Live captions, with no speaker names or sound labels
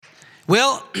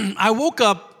Well, I woke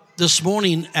up this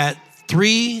morning at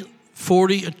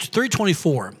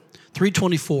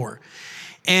 3:24.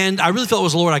 And I really felt it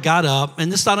was the Lord. I got up,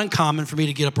 and it's not uncommon for me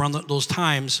to get up around those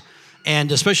times, and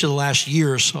especially the last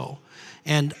year or so.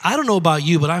 And I don't know about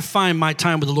you, but I find my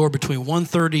time with the Lord between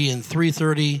 1:30 and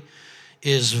 3:30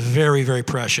 is very, very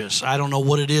precious. I don't know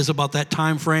what it is about that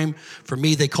time frame. For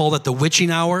me, they call that the witching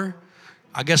hour.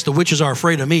 I guess the witches are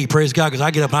afraid of me, praise God, because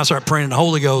I get up and I start praying in the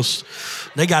Holy Ghost.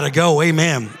 They got to go,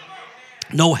 amen.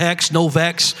 No hex, no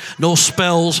vex, no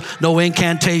spells, no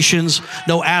incantations,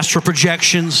 no astral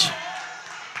projections.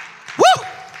 Woo!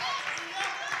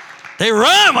 They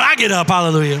run when I get up,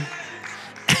 hallelujah.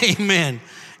 Amen.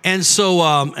 And so,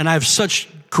 and I have such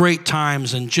great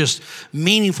times and just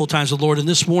meaningful times with the Lord. And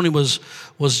this morning was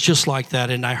just like that.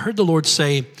 And I heard the Lord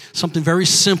say something very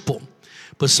simple,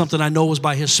 but something I know was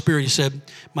by his Spirit. He said,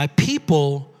 my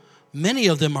people, many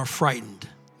of them are frightened.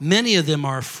 Many of them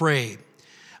are afraid.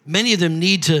 Many of them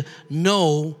need to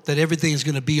know that everything is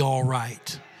going to be all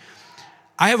right.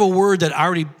 I have a word that I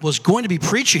already was going to be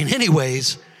preaching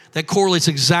anyways that correlates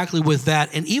exactly with that.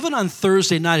 And even on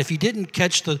Thursday night, if you didn't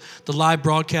catch the live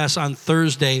broadcast on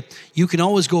Thursday, you can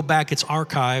always go back. It's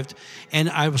archived. And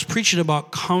I was preaching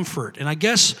about comfort. And I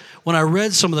guess when I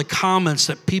read some of the comments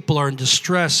that people are in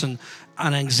distress and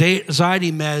on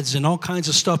anxiety meds and all kinds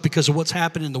of stuff because of what's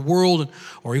happened in the world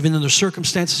or even in the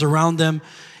circumstances around them,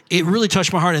 it really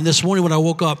touched my heart. And this morning when I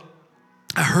woke up,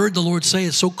 I heard the Lord say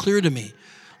it so clear to me.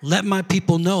 Let my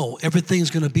people know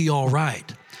everything's going to be all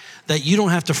right, that you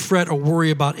don't have to fret or worry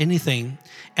about anything.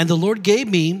 And the Lord gave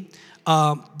me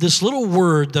this little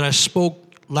word that I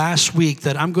spoke last week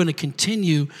that I'm going to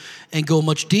continue and go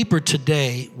much deeper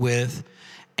today with.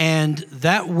 And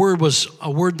that word was a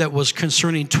word that was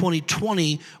concerning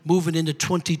 2020 moving into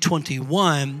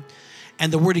 2021.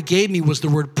 And the word he gave me was the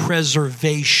word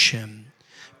preservation.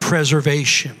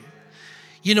 Preservation.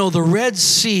 You know, the Red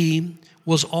Sea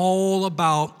was all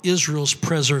about Israel's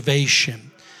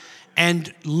preservation.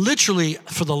 And literally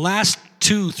for the last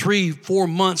 2, 3, 4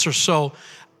 months or so,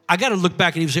 I got to look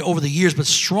back and even say over the years, but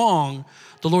strong,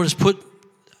 the Lord has put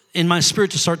in my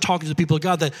spirit to start talking to the people of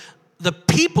God that the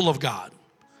people of God,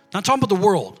 not talking about the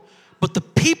world, but the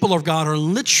people of God are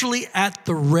literally at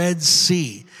the Red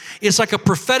Sea. It's like a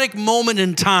prophetic moment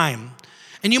in time.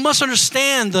 And you must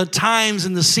understand the times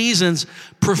and the seasons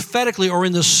prophetically or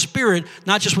in the spirit,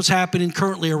 not just what's happening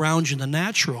currently around you in the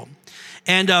natural.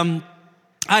 And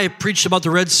I have preached about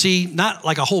the Red Sea, not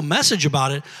like a whole message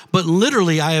about it, but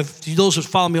literally I have, those who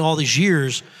follow me all these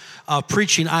years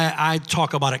preaching, I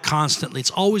talk about it constantly.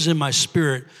 It's always in my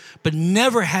spirit, but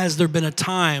never has there been a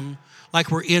time like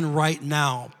we're in right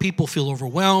now. People feel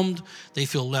overwhelmed. They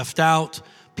feel left out.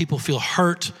 People feel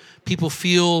hurt. People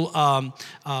feel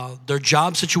their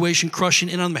job situation crushing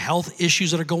in on them, health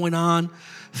issues that are going on,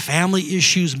 family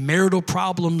issues, marital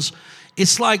problems.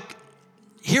 It's like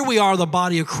here we are, the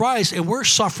body of Christ, and we're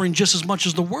suffering just as much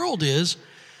as the world is,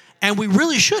 and we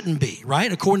really shouldn't be,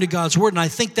 right, according to God's word. And I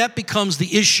think that becomes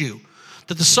the issue,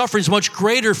 that the suffering is much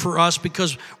greater for us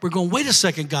because we're going, wait a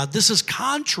second, God, this is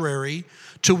contrary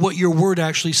to what your word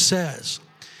actually says.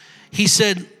 He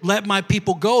said, let my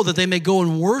people go that they may go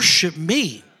and worship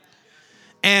me.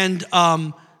 And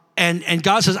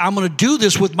God says, I'm going to do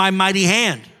this with my mighty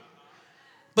hand.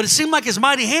 But it seemed like his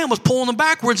mighty hand was pulling them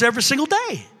backwards every single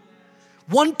day.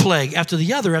 One plague after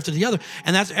the other, after the other.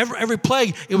 And after every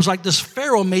plague, it was like this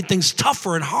Pharaoh made things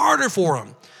tougher and harder for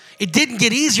him. It didn't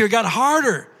get easier, it got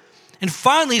harder. And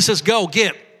finally he says, go,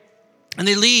 get. And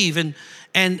they leave. And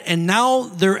now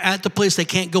they're at the place they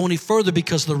can't go any further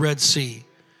because of the Red Sea.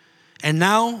 And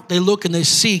now they look and they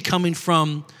see coming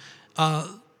from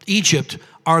Egypt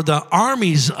are the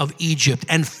armies of Egypt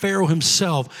and Pharaoh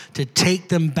himself to take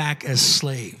them back as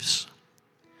slaves.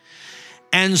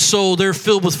 And so they're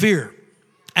filled with fear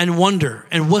and wonder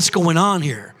and what's going on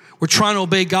here. We're trying to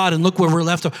obey God and look where we're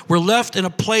left. We're left in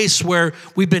a place where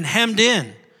we've been hemmed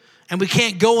in and we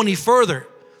can't go any further.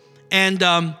 And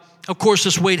of course,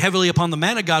 this weighed heavily upon the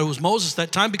man of God who was Moses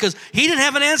that time because he didn't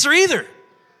have an answer either.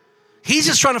 He's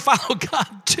just trying to follow God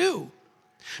too.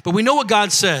 But we know what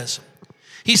God says.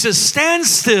 He says, stand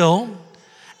still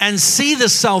and see the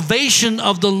salvation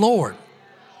of the Lord.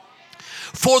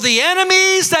 For the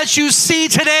enemies that you see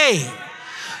today,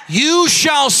 you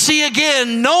shall see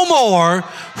again no more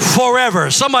forever.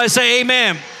 Somebody say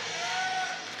amen.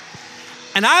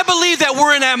 And I believe that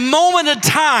we're in that moment of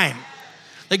time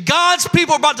that God's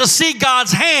people are about to see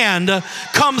God's hand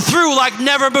come through like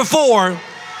never before.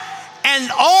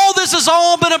 And all this has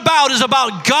all been about is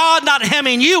about God not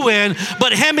hemming you in,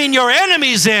 but hemming your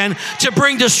enemies in to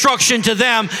bring destruction to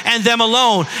them and them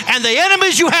alone. And the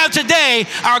enemies you have today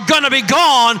are going to be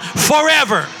gone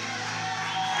forever.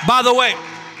 By the way,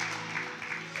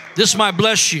 this might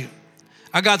bless you.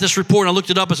 I got this report and I looked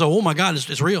it up and said, oh my God,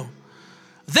 it's real.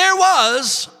 There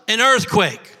was an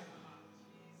earthquake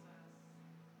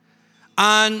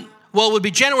on, well, it would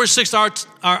be January 6th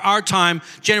our time,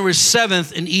 January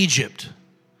 7th in Egypt.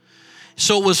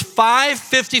 So it was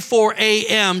 5:54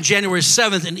 a.m. January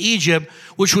 7th in Egypt,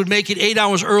 which would make it 8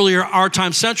 hours earlier our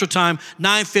time, Central Time,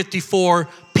 9:54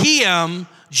 p.m.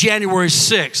 January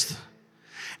 6th.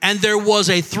 And there was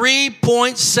a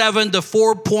 3.7 to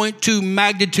 4.2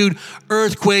 magnitude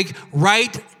earthquake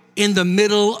right in the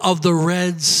middle of the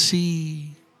Red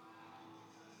Sea.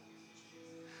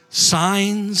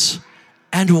 Signs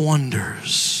and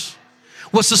wonders.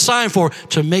 What's the sign for?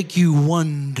 To make you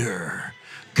wonder.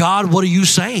 God, what are you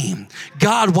saying?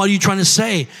 God, what are you trying to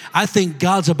say? I think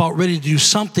God's about ready to do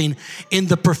something in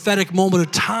the prophetic moment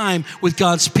of time with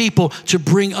God's people to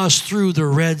bring us through the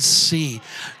Red Sea.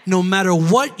 No matter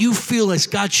what you feel has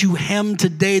got you hemmed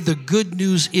today, the good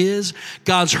news is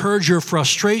God's heard your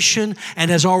frustration and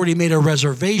has already made a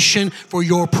reservation for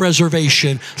your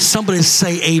preservation. Somebody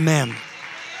say amen.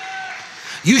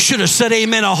 You should have said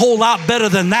amen a whole lot better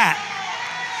than that.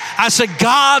 I said,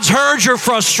 God's heard your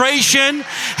frustration,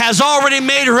 has already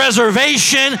made a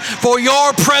reservation for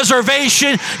your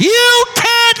preservation. You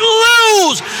can't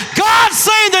lose. God's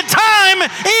saying the time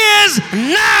is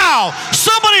now.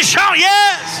 Somebody shout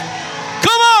yes.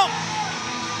 Come on.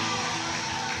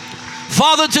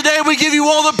 Father, today we give you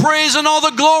all the praise and all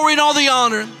the glory and all the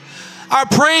honor. Our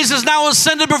praise is now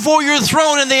ascended before your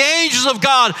throne, and the angels of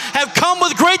God have come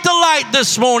with great delight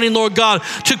this morning, Lord God,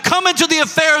 to come into the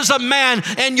affairs of man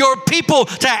and your people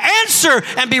to answer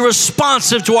and be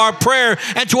responsive to our prayer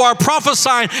and to our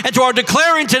prophesying and to our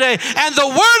declaring today. And the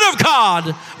word of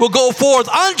God will go forth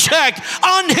unchecked,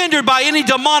 unhindered by any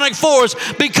demonic force,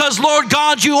 because, Lord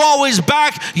God, you always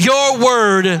back your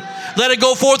word. Let it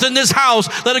go forth in this house.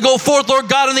 Let it go forth, Lord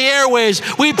God, in the airways.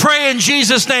 We pray in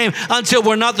Jesus' name until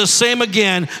we're not the same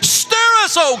again. Stir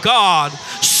us, oh God.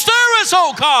 Stir us,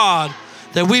 oh God,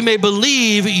 that we may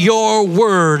believe your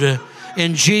word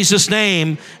in Jesus' name.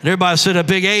 And everybody said a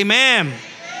big amen.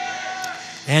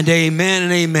 And amen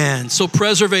and amen. So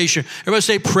preservation. Everybody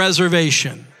say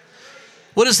preservation.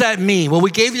 What does that mean? Well, we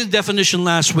gave you the definition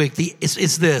last week.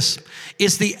 It's this.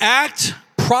 It's the act,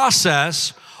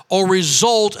 process, or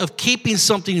result of keeping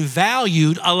something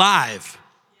valued alive.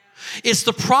 It's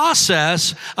the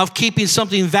process of keeping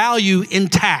something valued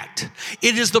intact.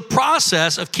 It is the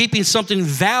process of keeping something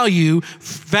valued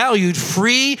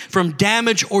free from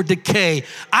damage or decay.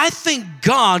 I think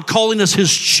God, calling us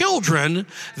his children,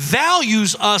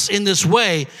 values us in this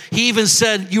way. He even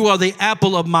said, you are the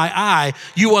apple of my eye.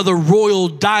 You are the royal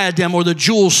diadem or the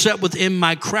jewel set within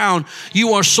my crown.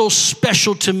 You are so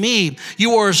special to me.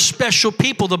 You are a special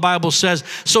people, the Bible says.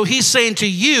 So he's saying to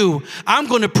you, I'm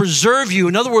going to preserve you.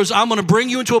 In other words, I'm going to bring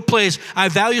you into a place I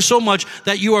value so much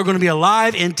that you are going to be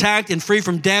alive, intact, and free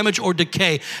from damage or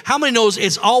decay. How many knows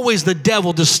it's always the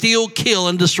devil to steal, kill,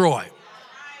 and destroy?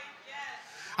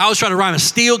 I was trying to rhyme it.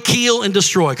 Steal, kill, and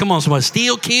destroy. Come on, somebody.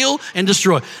 Steal, kill, and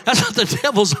destroy. That's what the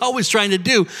devil's always trying to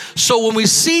do. So when we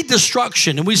see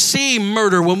destruction and we see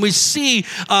murder, when we see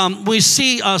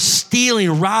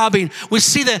stealing, robbing, we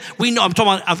see that, we know, I'm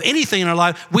talking about of anything in our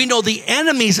life, we know the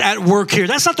enemy's at work here.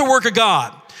 That's not the work of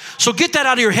God. So get that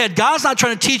out of your head. God's not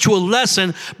trying to teach you a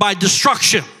lesson by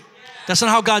destruction. That's not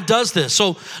how God does this.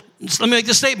 So let me make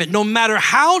this statement. No matter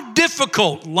how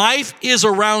difficult life is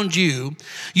around you,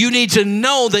 you need to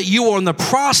know that you are in the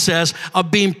process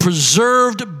of being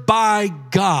preserved by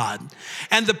God.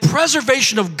 And the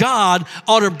preservation of God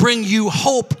ought to bring you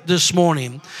hope this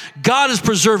morning. God is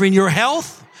preserving your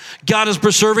health. God is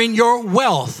preserving your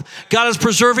wealth. God is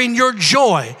preserving your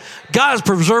joy. God is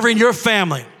preserving your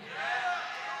family.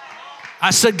 I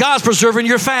said, God's preserving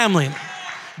your family.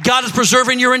 God is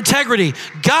preserving your integrity.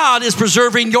 God is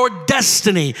preserving your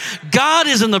destiny. God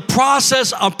is in the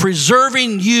process of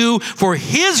preserving you for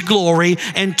his glory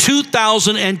in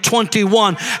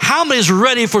 2021. How many is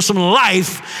ready for some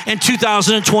life in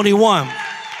 2021?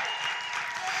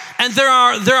 And there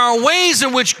are ways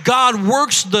in which God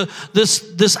works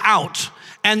this out.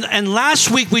 And last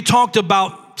week we talked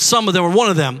about some of them, or one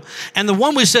of them. And the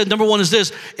one we said, number one is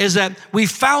this, is that we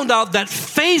found out that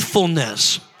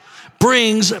faithfulness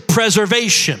brings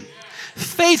preservation.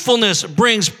 Faithfulness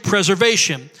brings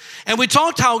preservation. And we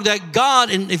talked how that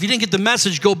God, and if you didn't get the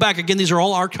message, go back. Again, these are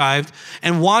all archived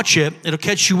and watch it. It'll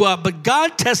catch you up. But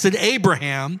God tested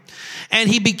Abraham, and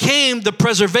he became the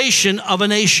preservation of a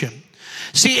nation.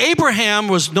 See, Abraham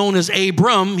was known as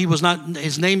Abram. He was not,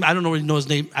 his name, I don't really know his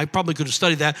name. I probably could have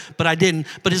studied that, but I didn't.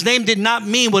 But his name did not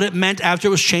mean what it meant after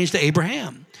it was changed to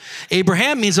Abraham.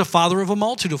 Abraham means a father of a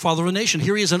multitude, a father of a nation.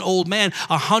 Here he is, an old man,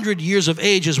 100 years of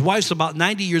age. His wife's about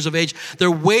 90 years of age. They're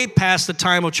way past the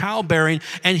time of childbearing.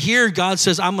 And here God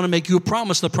says, I'm going to make you a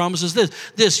promise. And the promise is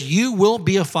this, you will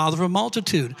be a father of a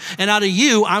multitude. And out of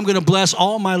you, I'm going to bless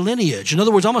all my lineage. In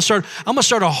other words, I'm going to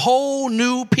start a whole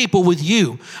new people with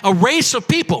you, a race of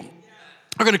people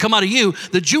are going to come out of you,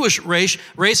 the Jewish race,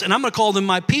 and I'm going to call them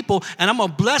my people, and I'm going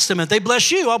to bless them. If they bless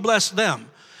you, I'll bless them.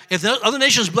 If the other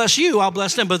nations bless you, I'll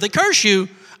bless them. But if they curse you,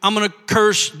 I'm going to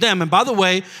curse them. And by the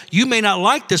way, you may not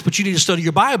like this, but you need to study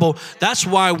your Bible. That's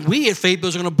why we at Faith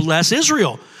Builders are going to bless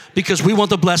Israel, because we want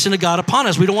the blessing of God upon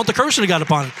us. We don't want the cursing of God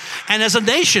upon us. And as a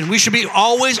nation, we should be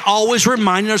always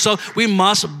reminding ourselves we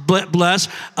must bless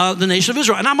the nation of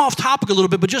Israel. And I'm off topic a little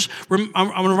bit, but just I'm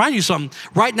going to remind you something.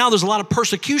 Right now, there's a lot of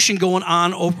persecution going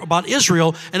on about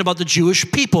Israel and about the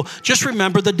Jewish people. Just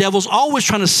remember, the devil's always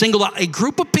trying to single out a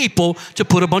group of people to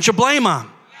put a bunch of blame on.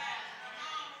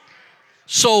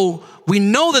 So we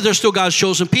know that they're still God's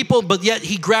chosen people, but yet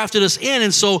he grafted us in.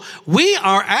 And so we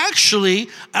are actually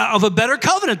of a better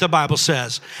covenant, the Bible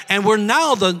says. And we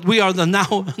are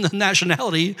the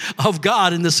nationality of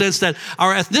God, in the sense that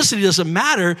our ethnicity doesn't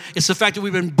matter. It's the fact that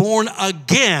we've been born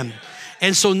again.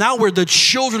 And so now we're the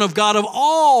children of God of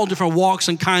all different walks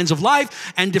and kinds of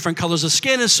life and different colors of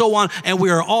skin and so on. And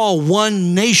we are all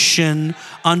one nation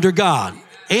under God.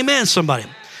 Amen, somebody.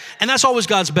 And that's always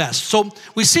God's best. So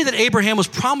we see that Abraham was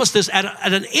promised this at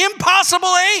an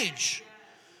impossible age.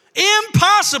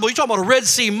 Impossible. You're talking about a Red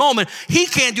Sea moment. He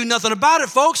can't do nothing about it,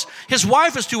 folks. His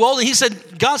wife is too old.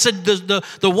 And God said, the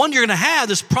one you're going to have,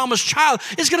 this promised child,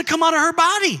 is going to come out of her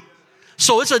body.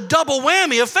 So it's a double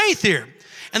whammy of faith here.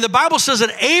 And the Bible says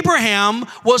that Abraham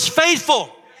was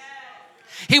faithful.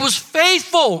 He was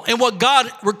faithful in what God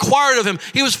required of him.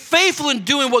 He was faithful in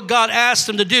doing what God asked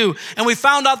him to do. And we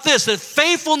found out this, that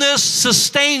faithfulness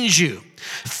sustains you.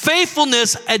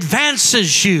 Faithfulness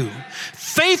advances you.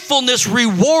 Faithfulness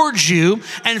rewards you.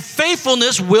 And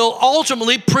faithfulness will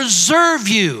ultimately preserve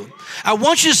you. I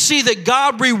want you to see that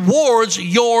God rewards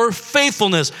your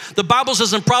faithfulness. The Bible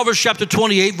says in Proverbs chapter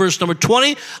 28, verse number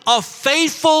 20, a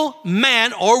faithful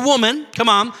man or woman, come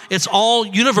on, it's all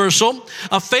universal.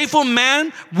 A faithful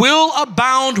man will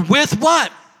abound with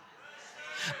what?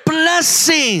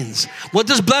 Blessings. What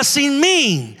does blessing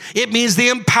mean? It means the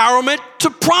empowerment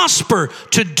to prosper,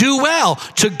 to do well,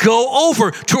 to go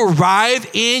over, to arrive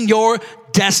in your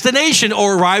destination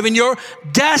or arrive in your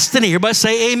destiny. Everybody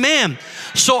say amen.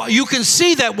 So you can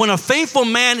see that when a faithful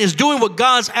man is doing what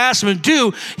God's asked him to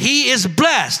do, he is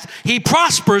blessed. He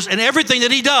prospers in everything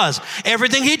that he does,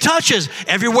 everything he touches,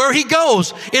 everywhere he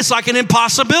goes. It's like an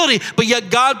impossibility, but yet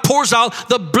God pours out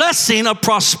the blessing of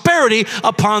prosperity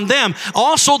upon them.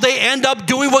 Also, they end up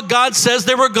doing what God says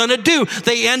they were going to do.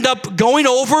 They end up going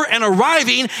over and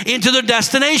arriving into their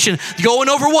destination. Going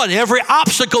over what? Every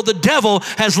obstacle the devil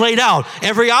has laid out.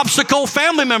 Every obstacle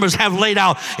family members have laid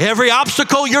out. Every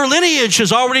obstacle your lineage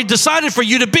has already decided for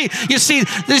you to be. You see,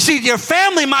 your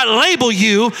family might label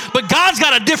you, but God's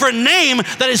got a different name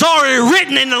that is already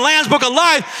written in the Lamb's Book of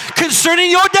Life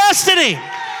concerning your destiny.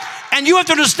 And you have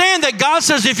to understand that God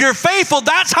says if you're faithful,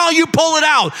 that's how you pull it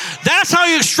out. That's how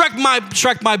you extract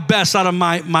my best out of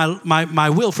my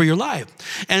will for your life.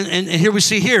 And here we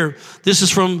see here, this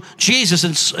is from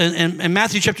Jesus in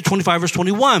Matthew chapter 25, verse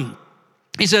 21.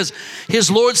 He says, his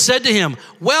Lord said to him,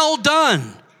 well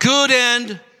done, good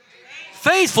and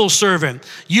faithful servant.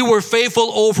 You were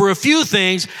faithful over a few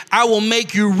things. I will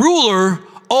make you ruler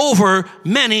over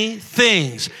many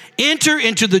things. Enter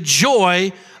into the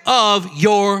joy of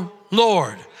your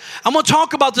Lord. I'm going to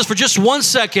talk about this for just 1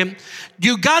 second.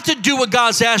 You got to do what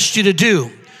God's asked you to do,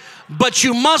 but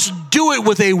you must do it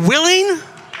with a willing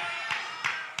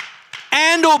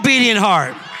and obedient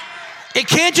heart. It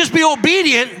can't just be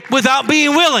obedient without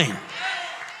being willing.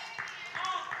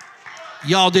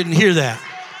 Y'all didn't hear that.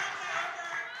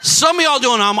 Some of y'all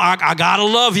doing, I gotta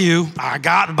love you. I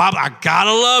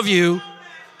gotta love you.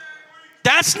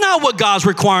 That's not what God's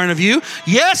requiring of you.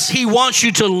 Yes, he wants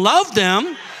you to love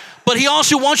them, but he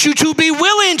also wants you to be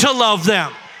willing to love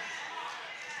them.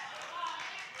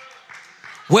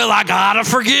 Well, I gotta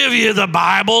forgive you. The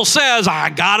Bible says I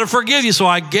gotta forgive you. So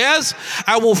I guess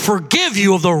I will forgive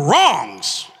you of the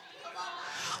wrongs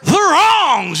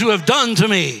you have done to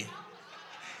me.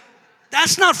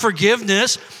 That's not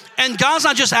forgiveness. And God's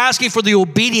not just asking for the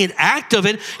obedient act of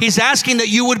it. He's asking that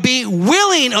you would be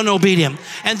willing and obedient.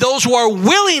 And those who are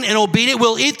willing and obedient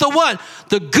will eat the what?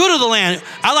 The good of the land.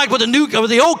 I like what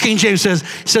the old King James says.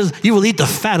 It says, you will eat the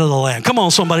fat of the land. Come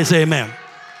on, somebody say amen.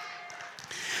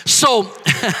 So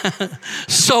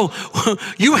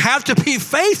you have to be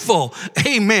faithful.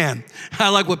 Amen. I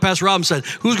like what Pastor Robin said.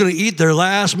 Who's going to eat their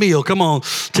last meal? Come on,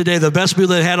 today, the best meal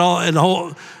they had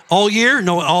all year?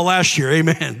 No, all last year.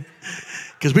 Amen.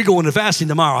 Because we go into fasting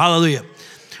tomorrow. Hallelujah.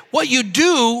 What you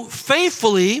do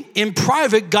faithfully in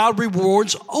private, God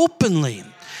rewards openly.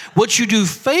 What you do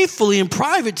faithfully in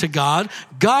private to God,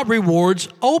 God rewards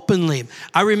openly.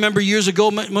 I remember years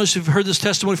ago, most of you have heard this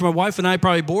testimony from my wife and I,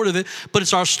 probably bored of it, but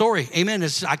it's our story. Amen.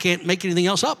 I can't make anything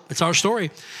else up. It's our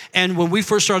story. And when we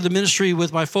first started the ministry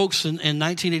with my folks in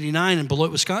 1989 in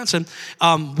Beloit, Wisconsin,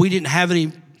 we didn't have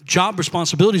any job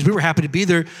responsibilities. We were happy to be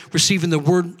there receiving the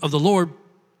word of the Lord.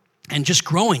 And just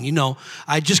growing,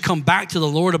 I just come back to the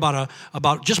Lord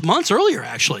about just months earlier,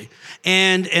 actually.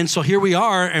 And so here we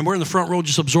are, and we're in the front row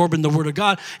just absorbing the Word of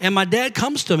God. And my dad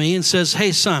comes to me and says,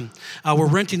 hey, son, we're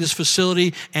renting this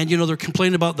facility, and, they're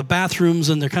complaining about the bathrooms,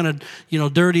 and they're kind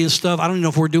of, dirty and stuff. I don't even know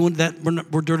if we're doing that.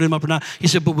 We're dirtying them up or not. He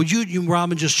said, but would you,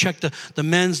 Robin, just check the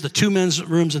two men's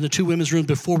rooms and the two women's rooms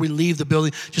before we leave the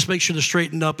building? Just make sure they're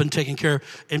straightened up and taken care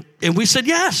of. And we said,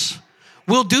 yes,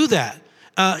 we'll do that.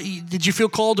 Did you feel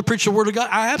called to preach the Word of God?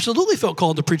 I absolutely felt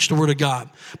called to preach the Word of God.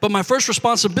 But my first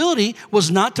responsibility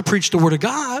was not to preach the Word of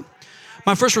God.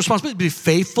 My first responsibility was to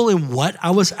be faithful in what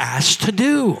I was asked to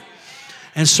do.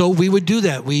 And so we would do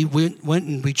that. We went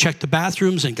and we checked the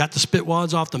bathrooms and got the spit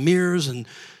wads off the mirrors and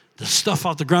the stuff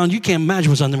off the ground. You can't imagine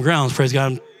what's on them grounds, praise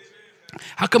God.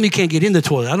 How come you can't get in the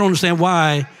toilet? I don't understand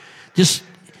why. Just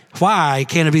why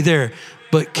can't it be there?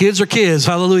 But kids are kids,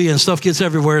 hallelujah, and stuff gets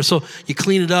everywhere. So you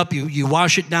clean it up, you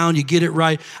wash it down, you get it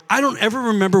right. I don't ever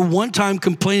remember one time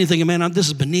complaining, thinking, man, this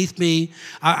is beneath me.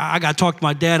 I got to talk to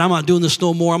my dad. I'm not doing this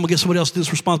no more. I'm going to get somebody else to do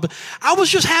this responsibility. I was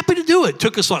just happy to do it. It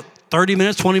took us like 30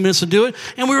 minutes, 20 minutes to do it,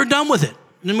 and we were done with it.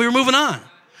 And then we were moving on.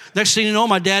 Next thing you know,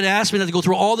 my dad asked me not to go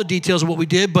through all the details of what we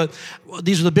did, but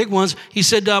these are the big ones. He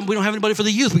said, we don't have anybody for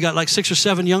the youth. We got like 6 or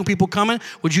 7 young people coming.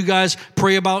 Would you guys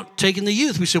pray about taking the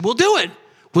youth? We said, we'll do it.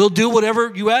 We'll do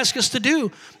whatever you ask us to do.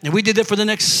 And we did that for the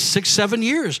next 6, 7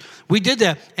 years. We did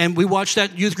that. And we watched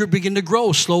that youth group begin to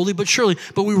grow slowly but surely.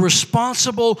 But we were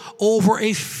responsible over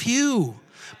a few.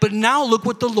 But now look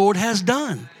what the Lord has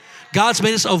done. God's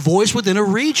made us a voice within a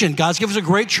region. God's given us a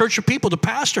great church of people to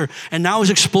pastor. And now he's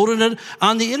exploding it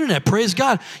on the internet. Praise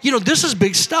God. This is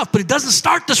big stuff, but it doesn't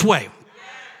start this way.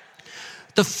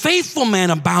 The faithful man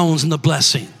abounds in the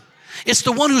blessing. It's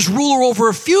the one who's ruler over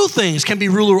a few things can be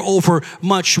ruler over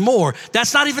much more.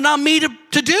 That's not even on me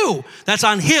to do. That's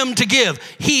on him to give.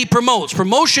 He promotes.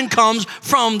 Promotion comes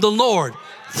from the Lord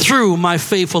through my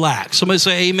faithful acts. Somebody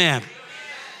say amen.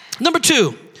 Number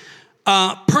 2,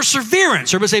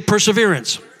 perseverance. Everybody say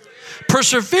perseverance.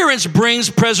 Perseverance brings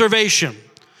preservation.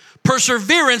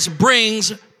 Perseverance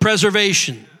brings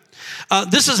preservation.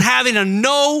 This is having a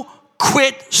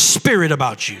no-quit spirit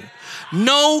about you.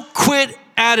 No-quit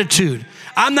attitude.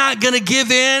 I'm not going to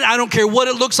give in. I don't care what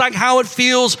it looks like, how it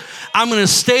feels. I'm going to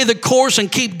stay the course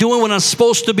and keep doing what I'm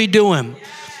supposed to be doing.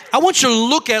 I want you to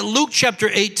look at Luke chapter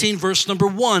 18, verse number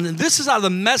 1. And this is out of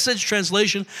the Message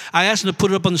translation. I asked them to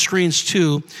put it up on the screens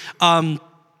too. And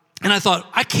I thought,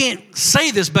 I can't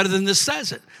say this better than this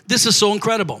says it. This is so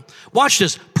incredible. Watch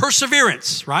this.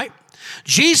 Perseverance, right?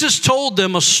 Jesus told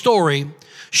them a story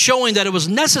showing that it was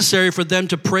necessary for them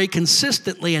to pray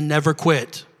consistently and never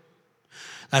quit.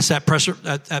 That's that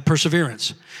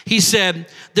perseverance. He said,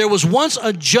 there was once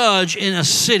a judge in a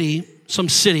city, some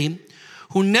city,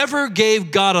 who never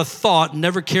gave God a thought,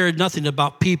 never cared nothing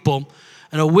about people.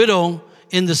 And a widow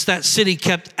in that city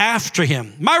kept after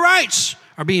him. My rights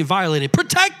are being violated.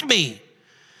 Protect me.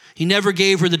 He never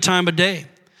gave her the time of day.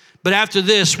 But after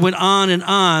this went on and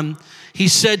on, he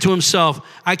said to himself,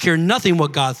 I care nothing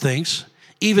what God thinks,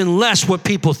 even less what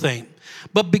people think.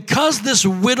 But because this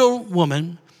widow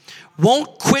woman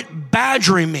won't quit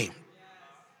badgering me,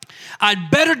 I'd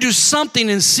better do something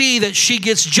and see that she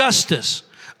gets justice.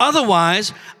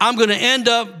 Otherwise, I'm going to end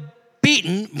up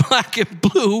beaten black and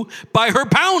blue by her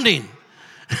pounding.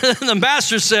 The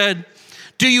master said,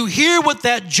 do you hear what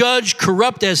that judge,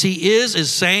 corrupt as he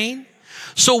is saying?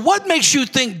 So what makes you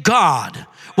think God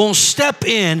won't step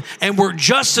in and work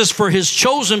justice for his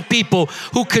chosen people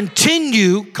who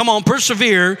continue,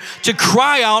 persevere, to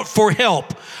cry out for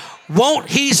help? Won't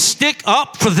he stick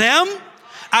up for them?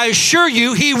 I assure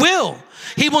you he will.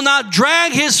 He will not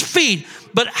drag his feet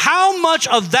But how much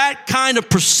of that kind of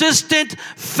persistent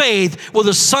faith will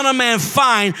the Son of Man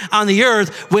find on the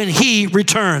earth when he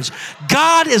returns?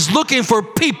 God is looking for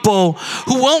people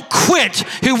who won't quit,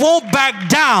 who won't back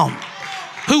down,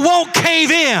 who won't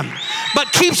cave in,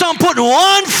 but keeps on putting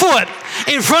one foot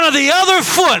in front of the other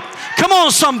foot. Come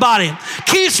on, somebody.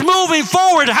 Keeps moving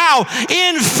forward. How?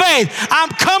 In faith. I'm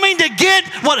coming to get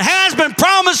what has been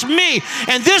promised me.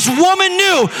 And this woman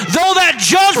knew, though that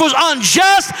judge was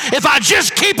unjust, if I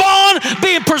just keep on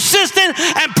being persistent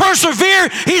and persevere,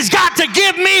 he's got to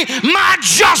give me my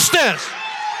justice.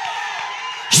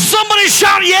 Somebody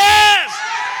shout yes.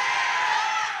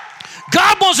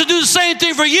 God wants to do the same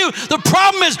thing for you. The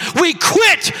problem is we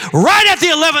quit right at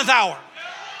the 11th hour.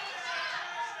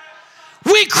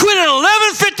 We quit at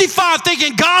 11:55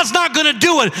 thinking God's not going to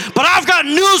do it. But I've got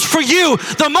news for you.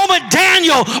 The moment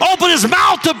Daniel opened his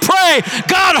mouth to pray,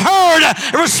 God heard,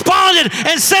 responded,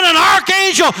 and sent an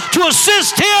archangel to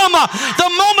assist him the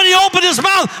moment he opened his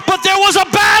mouth. But there was a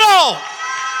battle.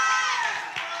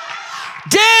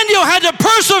 Daniel had to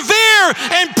persevere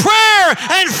in prayer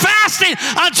and fasting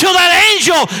until that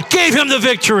angel gave him the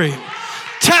victory.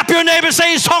 Tap your neighbor and say,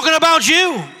 he's talking about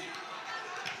you.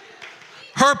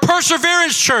 Her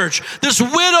perseverance, church, this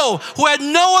widow who had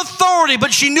no authority,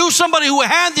 but she knew somebody who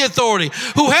had the authority,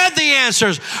 who had the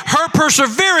answers. Her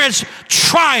perseverance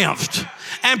triumphed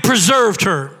and preserved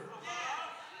her.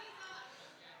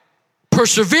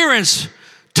 Perseverance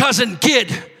doesn't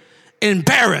get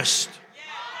embarrassed.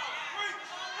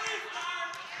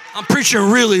 I'm preaching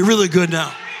really, really good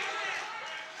now.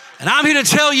 And I'm here to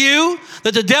tell you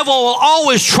that the devil will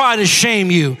always try to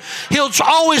shame you. He'll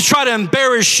always try to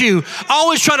embarrass you,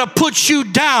 always try to put you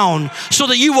down so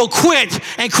that you will quit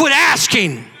and quit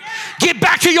asking. Get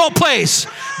back to your place.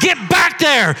 Get back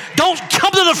there. Don't come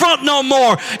to the front no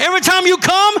more. Every time you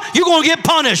come, you're going to get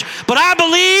punished. But I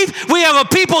believe we have a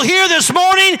people here this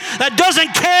morning that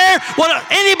doesn't care what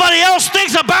anybody else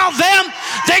thinks about them.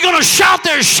 They're going to shout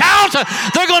their shout.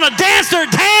 They're going to dance their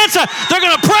dance. They're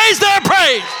going to praise their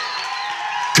praise.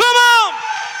 Come on.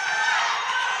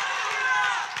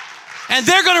 And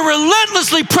they're going to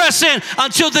relentlessly press in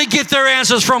until they get their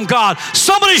answers from God.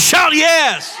 Somebody shout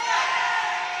yes.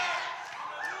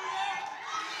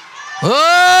 Oh,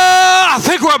 I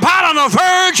think we're about on the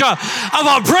verge of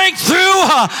a breakthrough.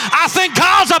 I think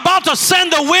God's about to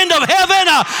send the wind of heaven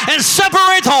and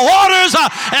separate the waters,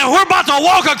 and we're about to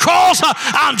walk across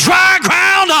on dry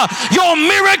ground. Your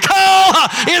miracle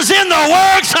is in the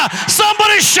works.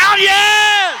 Somebody shout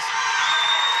yes.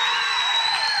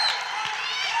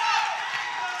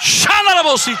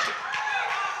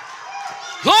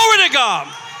 Glory to God.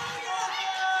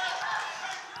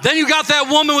 Then you got that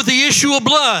woman with the issue of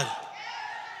blood.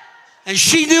 And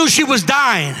she knew she was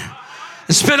dying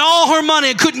and spent all her money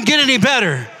and couldn't get any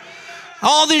better.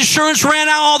 All the insurance ran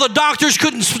out. All the doctors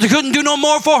couldn't do no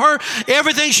more for her.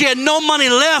 Everything. She had no money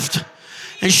left.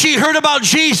 And she heard about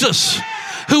Jesus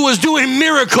who was doing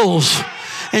miracles.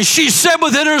 And she said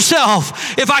within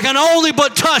herself, if I can only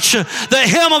but touch the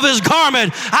hem of his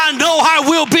garment, I know I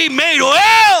will be made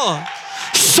well.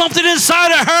 Something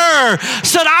inside of her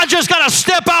said, I just got to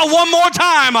step out one more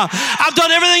time. I've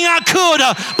done everything I could,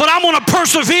 but I'm going to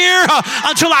persevere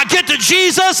until I get to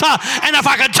Jesus. And if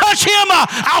I can touch him,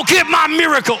 I'll get my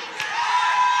miracle.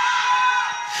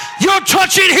 You're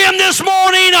touching him this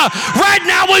morning right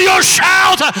now with your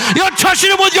shout. You're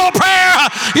touching him with your prayer.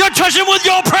 You're touching him with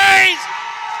your praise.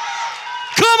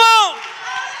 Come on.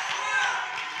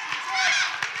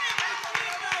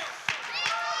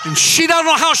 And she don't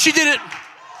know how she did it.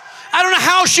 I don't know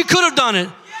how she could have done it.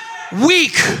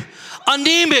 Weak,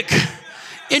 anemic,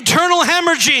 internal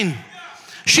hemorrhaging.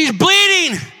 She's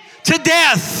bleeding to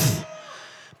death.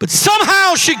 But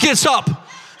somehow she gets up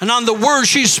and on the word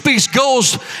she speaks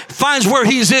goes, finds where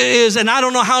he is. And I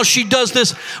don't know how she does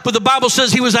this, but the Bible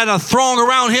says he was at a throng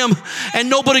around him and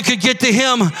nobody could get to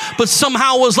him. But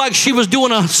somehow it was like she was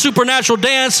doing a supernatural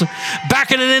dance,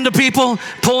 backing it into people,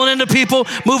 pulling into people,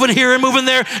 moving here and moving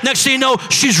there. Next thing you know,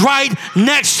 she's right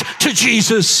next to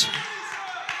Jesus.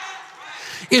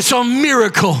 It's a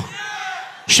miracle.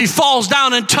 She falls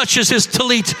down and touches his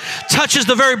tallit, touches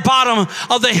the very bottom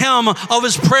of the hem of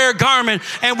his prayer garment.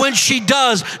 And when she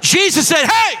does, Jesus said,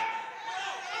 hey,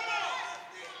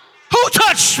 who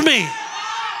touched me?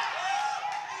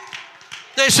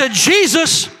 They said,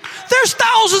 Jesus, there's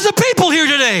thousands of people here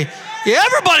today. Yeah,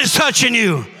 everybody's touching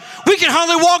you. We can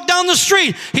hardly walk down the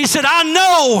street. He said, I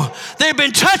know they've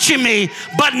been touching me,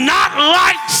 but not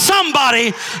like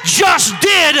somebody just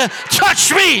did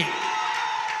touch me.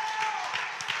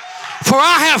 For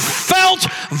I have felt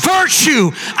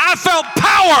virtue. I felt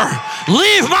power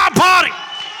leave my body.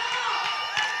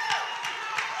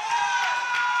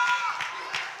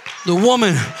 The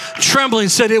woman, trembling,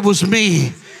 said, it was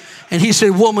me. And he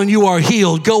said, woman, you are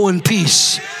healed. Go in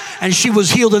peace. And she was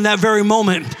healed in that very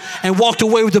moment and walked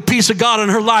away with the peace of God in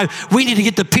her life. We need to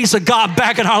get the peace of God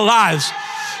back in our lives.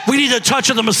 We need the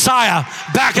touch of the Messiah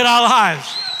back in our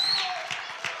lives.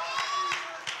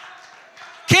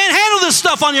 Can't handle this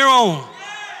stuff on your own.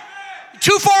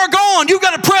 Too far gone. You've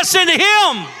got to press into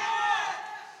Him.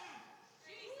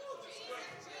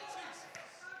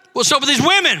 What's up with these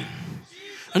women?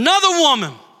 Another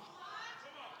woman.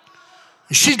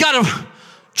 She's got a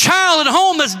child at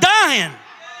home that's dying.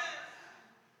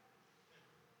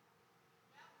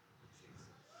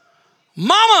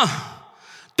 Mama,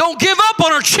 don't give up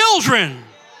on her children.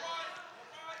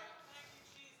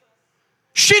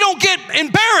 She don't get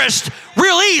embarrassed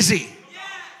real easy.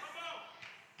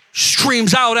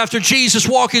 Screams out after Jesus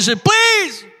walks and said,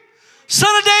 please,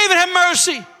 Son of David, have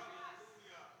mercy.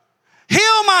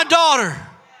 Heal my daughter.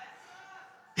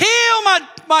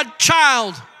 Heal my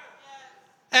child.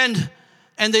 And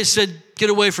they said, get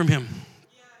away from him.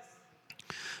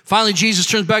 Finally, Jesus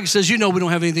turns back and says, you know we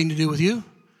don't have anything to do with you.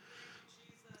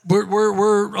 We're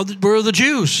the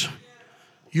Jews.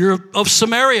 You're of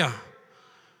Samaria.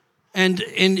 And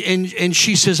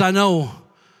she says, I know,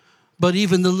 but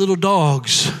even the little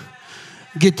dogs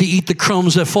get to eat the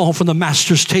crumbs that fall from the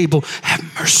master's table. Have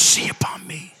mercy upon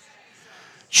me.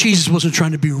 Jesus wasn't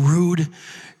trying to be rude.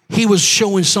 He was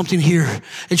showing something here,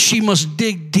 and she must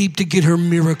dig deep to get her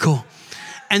miracle.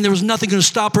 And there was nothing going to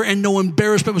stop her, and no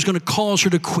embarrassment was going to cause her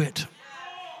to quit.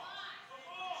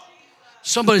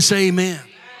 Somebody say amen.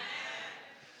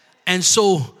 And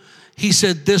so he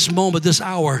said, this moment, this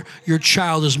hour, your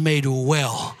child is made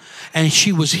well. And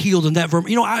she was healed in that verb.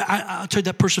 You know, I'll tell you,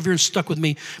 that perseverance stuck with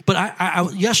me.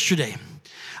 But yesterday,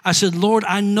 I said, Lord,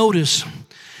 I notice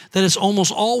that it's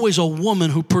almost always a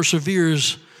woman who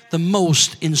perseveres the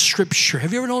most in Scripture.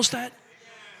 Have you ever noticed that?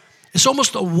 It's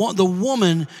almost the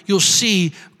woman you'll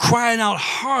see crying out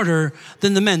harder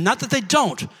than the men. Not that they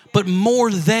don't, but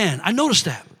more than. I noticed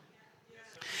that.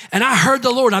 And I heard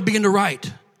the Lord, I began to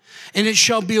write. And it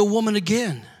shall be a woman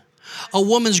again. A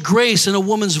woman's grace and a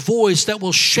woman's voice that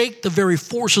will shake the very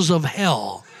forces of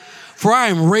hell. For I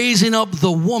am raising up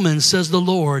the woman, says the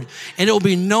Lord, and it will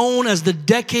be known as the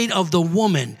decade of the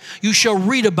woman. You shall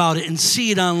read about it and see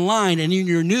it online and in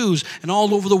your news and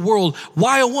all over the world.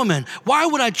 Why a woman? Why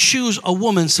would I choose a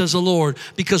woman, says the Lord?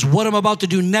 Because what I'm about to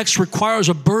do next requires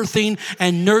a birthing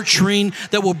and nurturing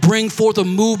that will bring forth a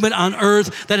movement on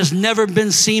earth that has never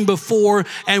been seen before.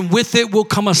 And with it will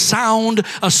come a sound,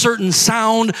 a certain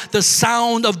sound, the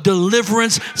sound of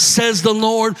deliverance, says the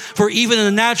Lord. For even in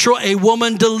the natural, a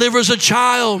woman delivers a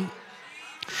child.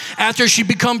 After she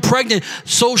become pregnant,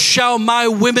 so shall my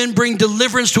women bring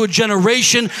deliverance to a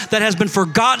generation that has been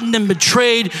forgotten and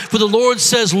betrayed. For the Lord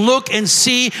says, look and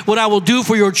see what I will do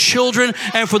for your children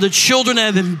and for the children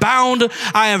that have been bound.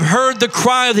 I have heard the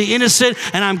cry of the innocent,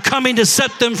 and I'm coming to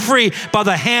set them free by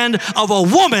the hand of a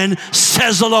woman,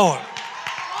 says the Lord.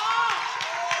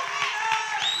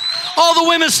 All the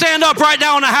women stand up right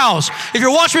now in the house. If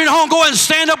you're watching at home, go ahead and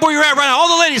stand up where you're at right now.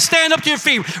 All the ladies, stand up to your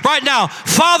feet right now.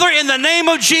 Father, in the name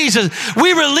of Jesus,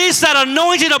 we release that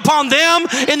anointing upon them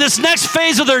in this next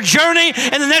phase of their journey,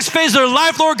 in the next phase of their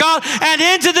life, Lord God, and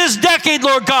into this decade,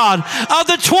 Lord God, of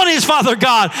the 20s, Father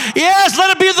God. Yes,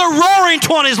 let it be the roaring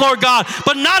 20s, Lord God,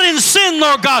 but not in sin,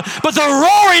 Lord God, but the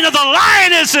roaring of the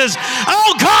lionesses,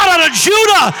 oh God, out of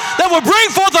Judah, that will bring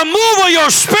forth a move of your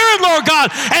Spirit, Lord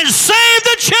God, and save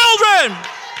the children.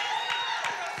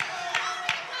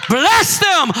 Bless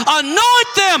them, anoint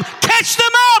them, catch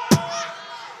them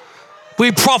up.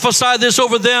 We prophesy this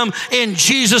over them in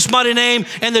Jesus' mighty name,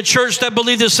 and the church that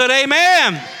believed this said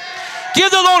amen. Give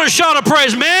the Lord a shout of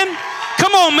praise, man.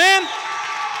 Come on, man.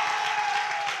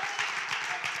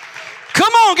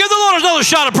 Come on, give the Lord another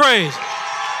shout of praise.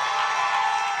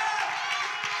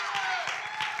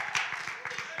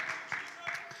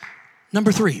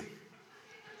 Number 3.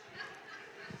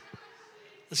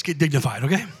 Let's get dignified,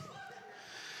 okay?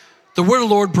 The word of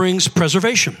the Lord brings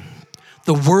preservation.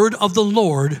 The word of the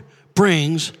Lord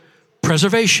brings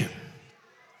preservation.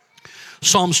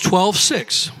 Psalms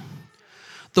 12:6.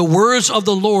 The words of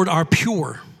the Lord are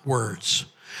pure words,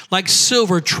 like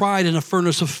silver tried in a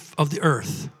furnace of the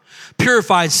earth,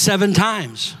 purified 7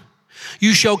 times.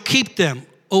 You shall keep them,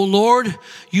 O Lord,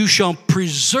 you shall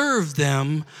preserve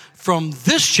them from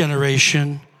this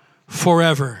generation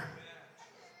forever.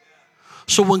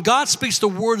 So when God speaks the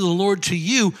word of the Lord to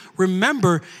you,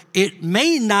 remember, it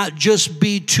may not just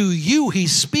be to you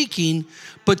he's speaking,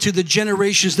 but to the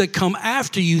generations that come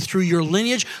after you through your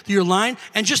lineage, through your line,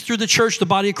 and just through the church, the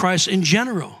body of Christ in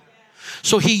general.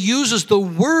 So he uses the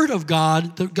word of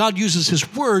God. God uses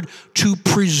his word to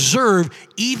preserve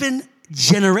even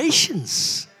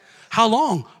generations. How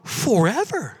long?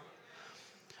 Forever.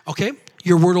 Okay?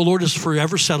 Your word, O Lord, is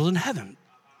forever settled in heaven.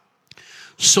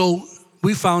 So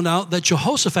we found out that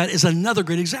Jehoshaphat is another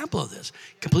great example of this.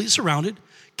 Completely surrounded,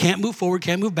 can't move forward,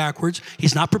 can't move backwards.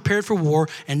 He's not prepared for war,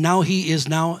 and now he is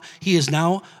now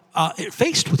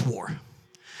faced with war.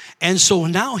 And so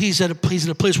now he's in a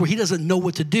place where he doesn't know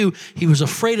what to do. He was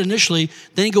afraid initially.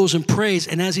 Then he goes and prays.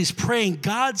 And as he's praying,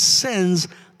 God sends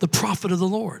the prophet of the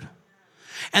Lord.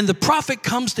 And the prophet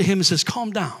comes to him and says,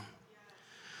 calm down.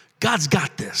 God's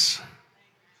got this.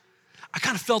 I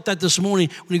kind of felt that this morning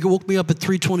when he woke me up at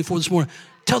 3:24 this morning.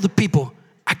 Tell the people,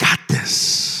 I got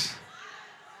this.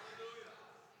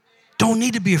 Don't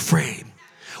need to be afraid.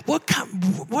 What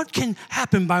can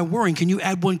happen by worrying? Can you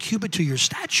add 1 cubit to your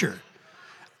stature?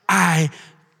 I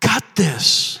got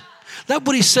this. That's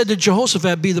what he said to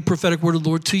Jehoshaphat, be the prophetic word of the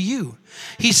Lord to you.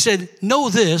 He said, know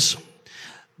this,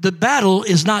 the battle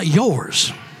is not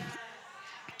yours,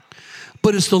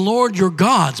 but it's the Lord your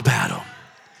God's battle,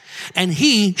 and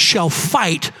he shall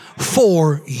fight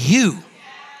for you.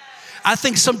 I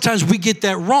think sometimes we get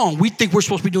that wrong. We think we're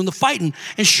supposed to be doing the fighting,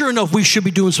 and sure enough, we should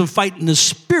be doing some fighting in the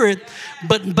spirit,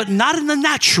 but not in the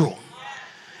natural.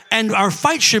 And our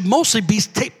fight should mostly be,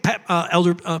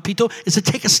 Elder Pito, is to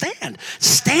take a stand.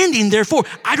 Standing, therefore,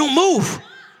 I don't move.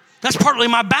 That's partly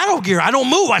my battle gear. I don't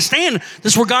move. I stand.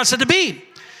 This is where God said to be.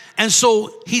 And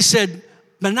so he said,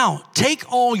 but now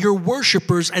take all your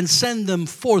worshipers and send them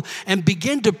forth and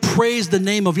begin to praise the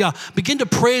name of Yah. Begin to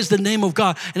praise the name of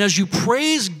God. And as you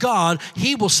praise God,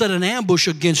 he will set an ambush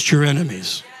against your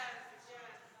enemies.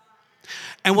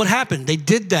 And what happened? They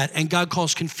did that, and God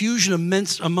caused confusion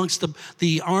amongst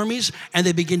the armies, and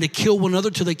they began to kill one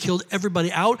another till they killed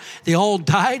everybody out. They all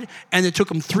died, and it took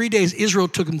them 3 days. Israel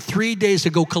took them 3 days to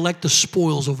go collect the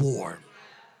spoils of war.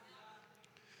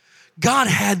 God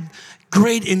had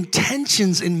great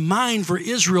intentions in mind for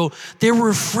Israel. They were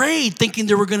afraid, thinking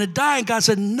they were going to die. And God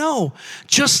said, no,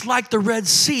 just like the Red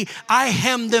Sea, I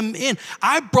hemmed them in.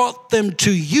 I brought them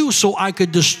to you so I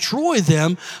could destroy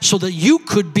them so that you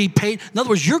could be paid. In other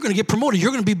words, you're going to get promoted.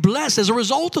 You're going to be blessed as a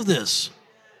result of this.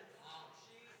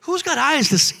 Who's got eyes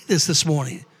to see this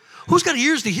morning? Who's got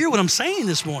ears to hear what I'm saying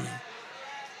this morning?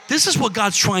 This is what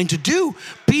God's trying to do.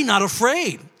 Be not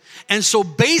afraid. And so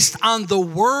based on the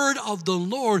word of the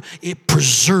Lord, it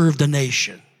preserved a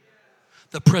nation.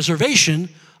 The preservation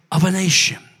of a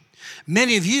nation.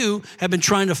 Many of you have been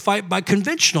trying to fight by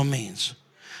conventional means,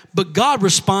 but God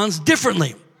responds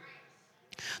differently.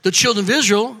 The children of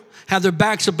Israel have their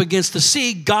backs up against the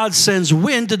sea. God sends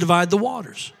wind to divide the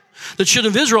waters. The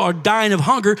children of Israel are dying of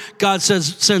hunger. God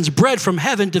sends bread from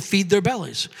heaven to feed their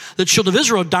bellies. The children of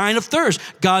Israel are dying of thirst.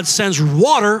 God sends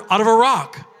water out of a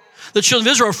rock. The children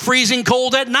of Israel are freezing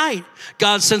cold at night.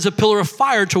 God sends a pillar of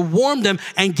fire to warm them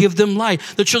and give them light.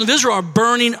 The children of Israel are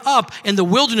burning up in the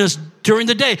wilderness during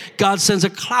the day. God sends a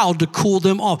cloud to cool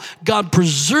them off. God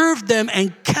preserved them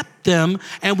and kept them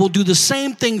and will do the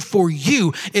same thing for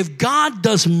you. If God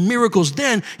does miracles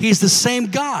then, he's the same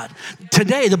God.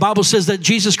 Today, the Bible says that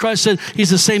Jesus Christ said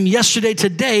he's the same yesterday,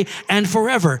 today, and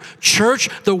forever. Church,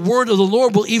 the word of the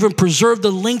Lord will even preserve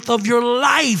the length of your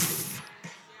life.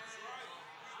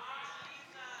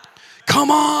 Come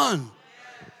on.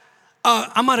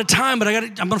 I'm out of time, but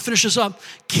I'm going to finish this up.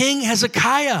 King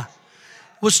Hezekiah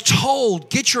was told,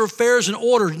 get your affairs in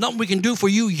order. Nothing we can do for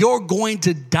you. You're going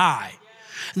to die.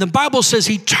 And the Bible says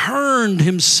he turned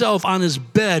himself on his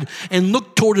bed and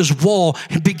looked toward his wall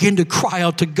and began to cry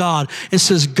out to God and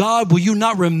says, God, will you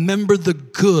not remember the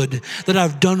good that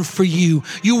I've done for you?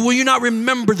 Will you not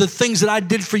remember the things that I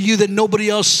did for you that nobody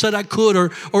else said I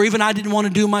could or even I didn't want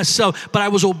to do myself, but I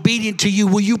was obedient to you?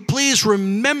 Will you please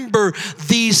remember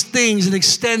these things and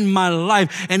extend my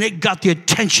life? And it got the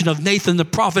attention of Nathan the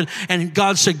prophet, and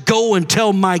God said, go and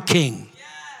tell my king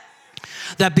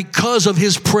that because of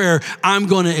his prayer, I'm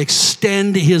going to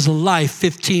extend his life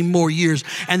 15 more years.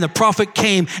 And the prophet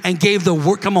came and gave the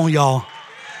word. Come on, y'all.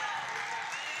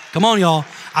 Come on, y'all.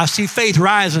 I see faith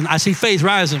rising. I see faith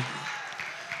rising.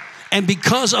 And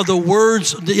because of the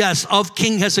words, yes, of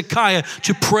King Hezekiah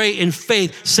to pray in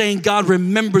faith, saying, God,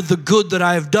 remember the good that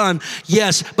I have done.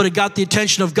 Yes, but it got the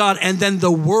attention of God. And then the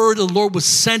word of the Lord was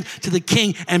sent to the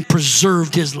king and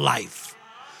preserved his life.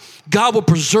 God will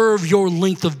preserve your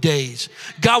length of days.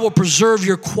 God will preserve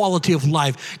your quality of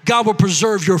life. God will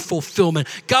preserve your fulfillment.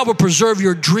 God will preserve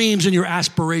your dreams and your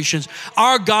aspirations.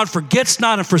 Our God forgets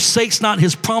not and forsakes not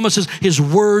his promises, his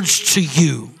words to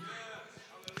you.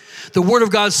 The word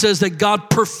of God says that God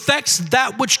perfects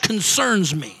that which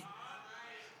concerns me.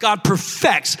 God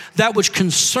perfects that which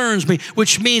concerns me,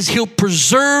 which means he'll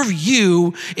preserve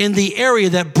you in the area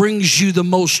that brings you the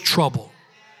most trouble.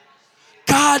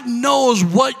 God knows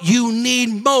what you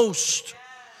need most.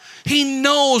 He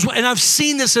knows, and I've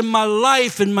seen this in my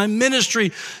life, in my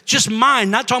ministry, just mine,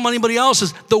 not talking about anybody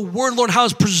else's. The word, Lord, how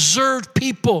it's preserved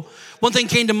people. One thing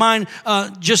came to mind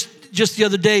just the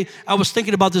other day. I was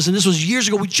thinking about this, and this was years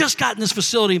ago. We just got in this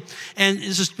facility, and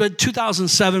this is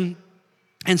 2007.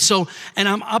 And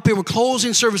I'm up here, we're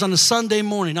closing service on a Sunday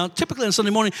morning. Now, typically on a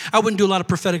Sunday morning, I wouldn't do a lot of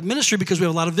prophetic ministry because we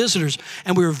have a lot of visitors,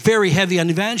 and we were very heavy on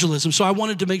evangelism. So I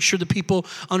wanted to make sure that people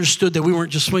understood that we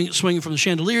weren't just swinging from the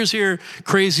chandeliers here,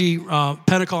 crazy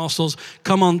Pentecostals,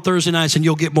 come on Thursday nights and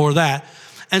you'll get more of that.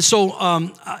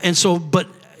 But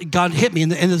God hit me in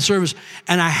the end of the service,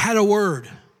 and I had a word.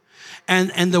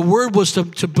 And the word was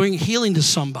to bring healing to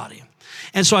somebody.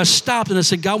 And so I stopped and I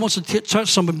said, God wants to touch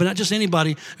somebody, but not just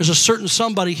anybody. There's a certain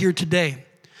somebody here today.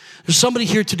 There's somebody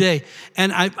here today.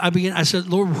 And I said,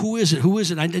 Lord, who is it? Who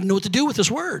is it? And I didn't know what to do with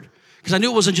this word because I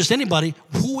knew it wasn't just anybody.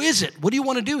 Who is it? What do you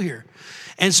want to do here?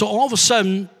 And so all of a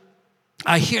sudden,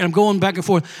 I'm going back and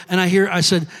forth, and I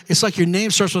said, it's like your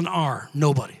name starts with an R.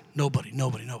 Nobody.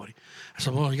 I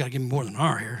said, well, you got to give me more than an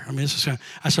R here. I mean,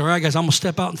 I said, all right, guys, I'm going to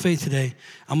step out in faith today.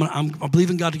 I'm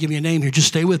believing God to give me a name here. Just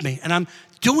stay with me. And I'm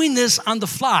doing this on the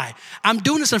fly. I'm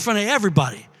doing this in front of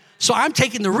everybody. So I'm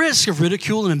taking the risk of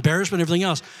ridicule and embarrassment and everything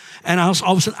else. And all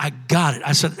of a sudden, I got it.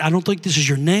 I said, I don't think this is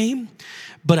your name,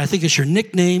 but I think it's your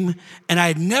nickname. And I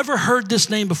had never heard this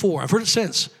name before. I've heard it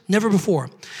since. Never before.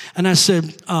 And I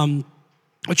said,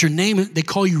 what's your name? They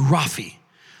call you Rafi.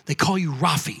 They call you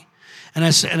Rafi. And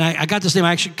I said, and I got this name.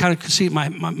 I actually kind of could see it in my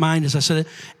mind as I said it.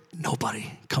 Nobody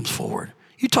comes forward.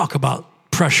 You talk about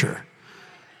pressure.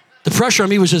 The pressure on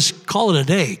me was just call it a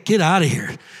day. Get out of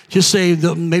here. Just say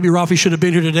maybe Rafi should have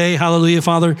been here today. Hallelujah,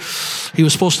 Father. He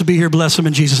was supposed to be here. Bless him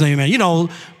in Jesus' name, amen. You know,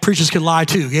 preachers can lie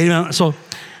too. You know? So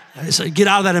get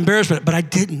out of that embarrassment. But I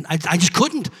didn't. I just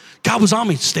couldn't. God was on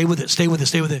me. Stay with it. Stay with it.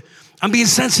 Stay with it. I'm being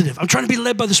sensitive. I'm trying to be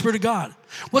led by the Spirit of God.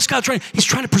 What's God trying? He's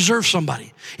trying to preserve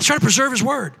somebody. He's trying to preserve his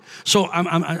word. So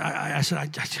I said,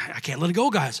 I can't let it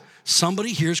go, guys.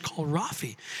 Somebody here is called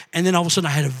Rafi. And then all of a sudden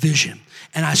I had a vision.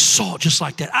 And I saw it just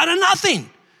like that. Out of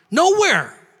nothing.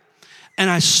 Nowhere.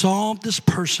 And I saw this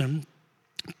person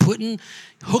hooking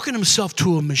himself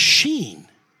to a machine.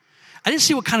 I didn't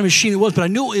see what kind of machine it was, but I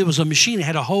knew it was a machine. It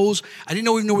had a hose. I didn't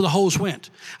even know where the hose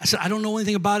went. I said, I don't know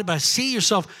anything about it, but I see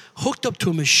yourself hooked up to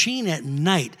a machine at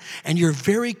night, and you're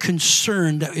very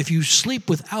concerned that if you sleep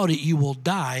without it, you will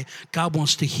die. God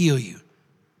wants to heal you.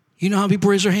 You know how people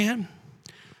raise their hand?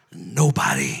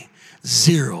 Nobody.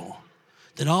 Zero.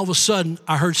 Then all of a sudden,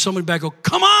 I heard somebody back go,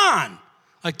 come on,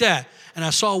 like that. And I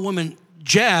saw a woman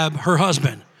jab her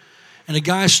husband, and a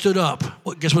guy stood up.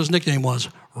 Guess what his nickname was?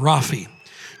 Rafi.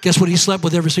 Guess what he slept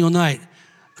with every single night?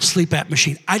 A sleep apnea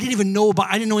machine. I didn't know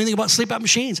anything about sleep apnea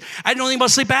machines. I didn't know anything about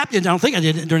sleep apnea. I don't think I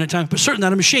did during that time, but certainly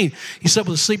not a machine. He slept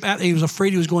with a sleep apnea. He was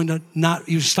afraid he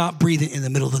would stop breathing in the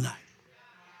middle of the night.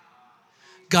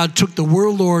 God took the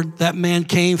word, Lord. That man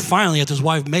came finally after his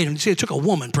wife made him. You see, it took a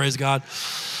woman, praise God,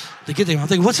 to get there. I'm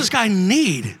thinking, what's this guy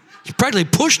need? He practically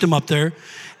pushed him up there.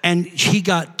 And he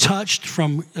got touched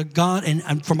from God.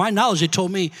 And from my knowledge, they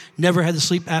told me never had the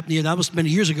sleep apnea. That was many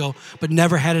years ago, but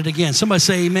never had it again. Somebody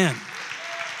say amen.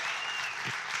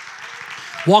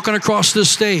 Walking across this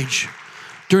stage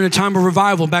during a time of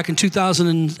revival back in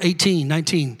 2018,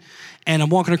 19. And I'm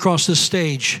walking across this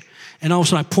stage. And all of a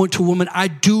sudden I point to a woman I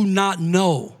do not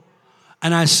know.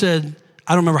 And I said,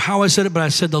 I don't remember how I said it, but I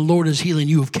said, the Lord is healing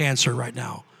you of cancer right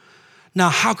now. Now,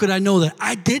 how could I know that?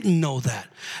 I didn't know that.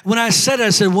 When I said it, I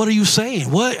said, what are you saying?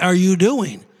 What are you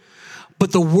doing?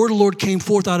 But the word of the Lord came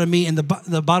forth out of me, and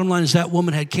the bottom line is that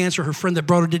woman had cancer. Her friend that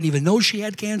brought her didn't even know she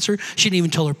had cancer. She didn't even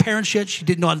tell her parents yet. She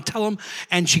didn't know how to tell them.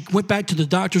 And she went back to the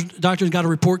doctor. The doctor got a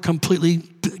report, completely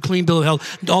clean bill of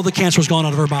health. All the cancer was gone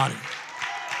out of her body.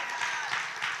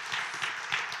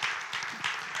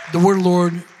 The word of the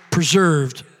Lord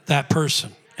preserved that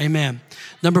person. Amen.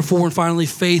 Number 4, and finally,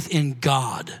 faith in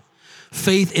God.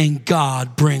 Faith in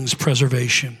God brings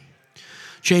preservation.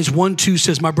 James 1:2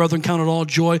 says, my brethren, count it all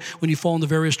joy when you fall into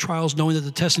various trials, knowing that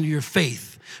the testing of your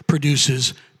faith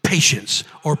produces patience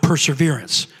or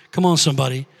perseverance. Come on,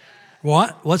 somebody.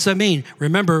 What's that mean?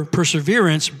 Remember,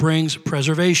 perseverance brings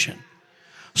preservation.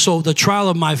 So the trial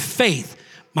of my faith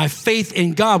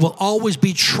in God will always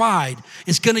be tried.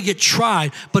 It's going to get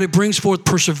tried, but it brings forth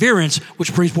perseverance,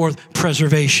 which brings forth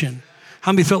preservation.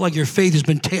 How many felt like your faith has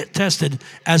been tested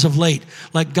as of late?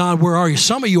 Like, God, where are you?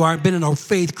 Some of you aren't been in a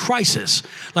faith crisis.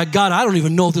 Like, God, I don't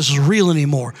even know if this is real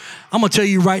anymore. I'm going to tell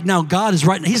you right now, God is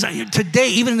right now. He's today,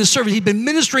 even in the service, he's been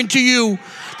ministering to you.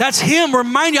 That's him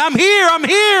reminding you, I'm here, I'm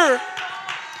here.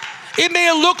 It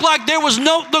may look like there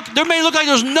may look like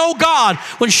there's no God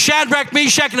when Shadrach,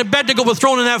 Meshach, and Abednego were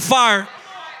thrown in that fire.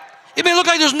 It may look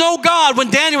like there's no God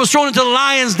when Daniel was thrown into the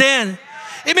lion's den.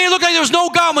 It may look like there was no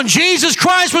God when Jesus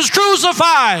Christ was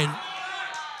crucified.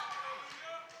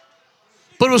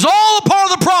 But it was all a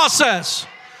part of the process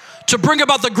to bring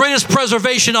about the greatest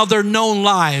preservation of their known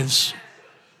lives.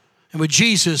 And with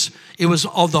Jesus, it was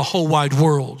of the whole wide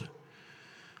world.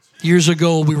 Years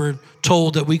ago, we were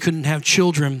told that we couldn't have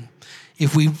children.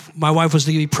 If my wife was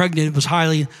to be pregnant, it was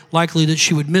highly likely that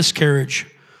she would miscarriage.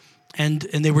 And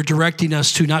they were directing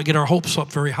us to not get our hopes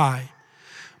up very high.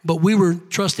 But we were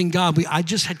trusting God. I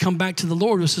just had come back to the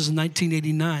Lord. This is in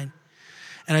 1989.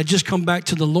 And I just come back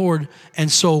to the Lord.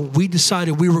 And so we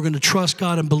decided we were going to trust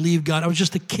God and believe God. I was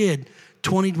just a kid,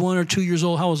 21 or 2 years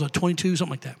old. How was I? 22,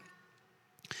 something like that.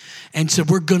 And said,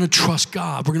 we're going to trust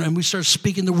God. And we started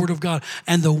speaking the word of God.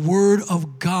 And the word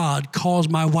of God caused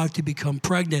my wife to become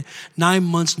pregnant. 9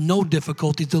 months, no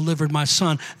difficulty, delivered my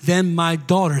son. Then my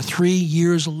daughter, 3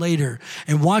 years later.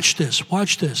 And watch this.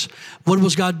 What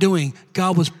was God doing?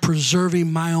 God was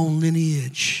preserving my own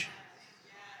lineage.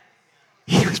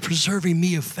 He was preserving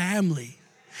me a family.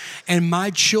 And my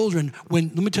children,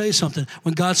 let me tell you something,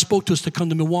 when God spoke to us to come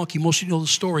to Milwaukee, most of you know the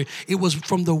story, it was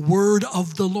from the word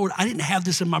of the Lord. I didn't have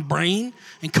this in my brain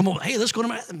and come up, hey, let's go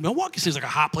to Milwaukee. Seems like a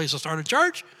hot place to start a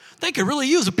church. They could really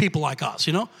use a people like us,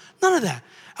 None of that.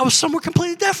 I was somewhere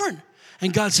completely different.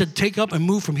 And God said, take up and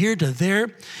move from here to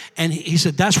there. And he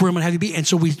said, that's where I'm going to have you be. And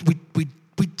so we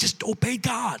just obeyed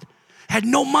God. Had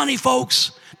no money,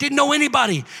 folks. Didn't know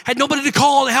anybody. Had nobody to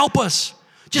call to help us.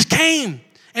 Just came.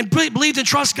 And believed and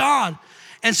trust God.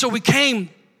 And so we came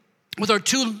with our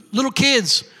 2 little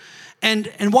kids. And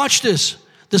watch this.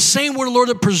 The same word of the Lord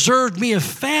that preserved me a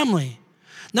family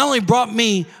not only brought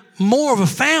me more of a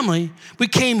family, we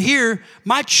came here.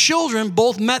 My children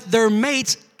both met their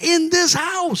mates in this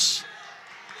house.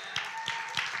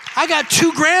 I got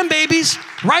 2 grandbabies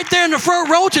right there in the front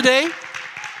row today.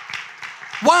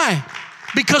 Why?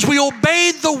 Because we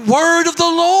obeyed the word of the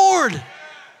Lord.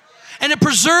 And it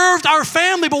preserved our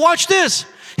family. But watch this.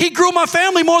 He grew my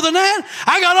family more than that.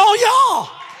 I got all y'all.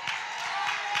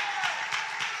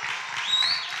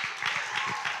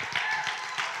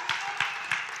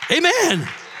 Amen.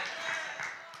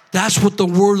 That's what the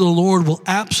word of the Lord will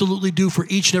absolutely do for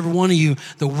each and every one of you.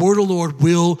 The word of the Lord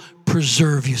will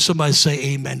preserve you. Somebody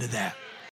say amen to that.